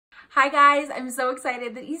Hi guys, I'm so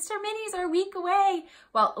excited that Easter minis are a week away.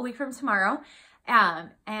 Well, a week from tomorrow.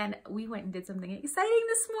 And we went and did something exciting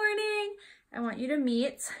this morning. I want you to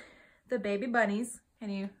meet the baby bunnies.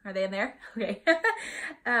 Are they in there? Okay.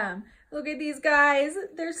 Look at these guys.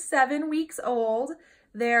 They're 7 weeks old.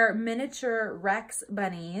 They're miniature Rex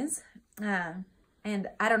bunnies. And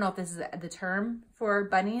I don't know if this is the term for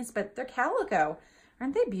bunnies, but they're calico.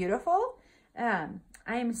 Aren't they beautiful? I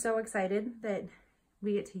am so excited that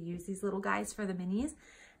we get to use these little guys for the minis.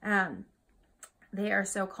 They are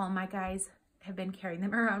so calm. My guys have been carrying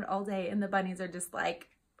them around all day, and the bunnies are just like,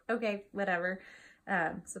 okay, whatever.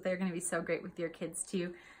 So they're going to be so great with your kids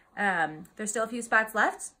too. There's still a few spots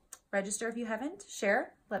left. Register if you haven't.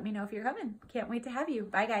 Share. Let me know if you're coming. Can't wait to have you.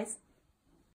 Bye, guys.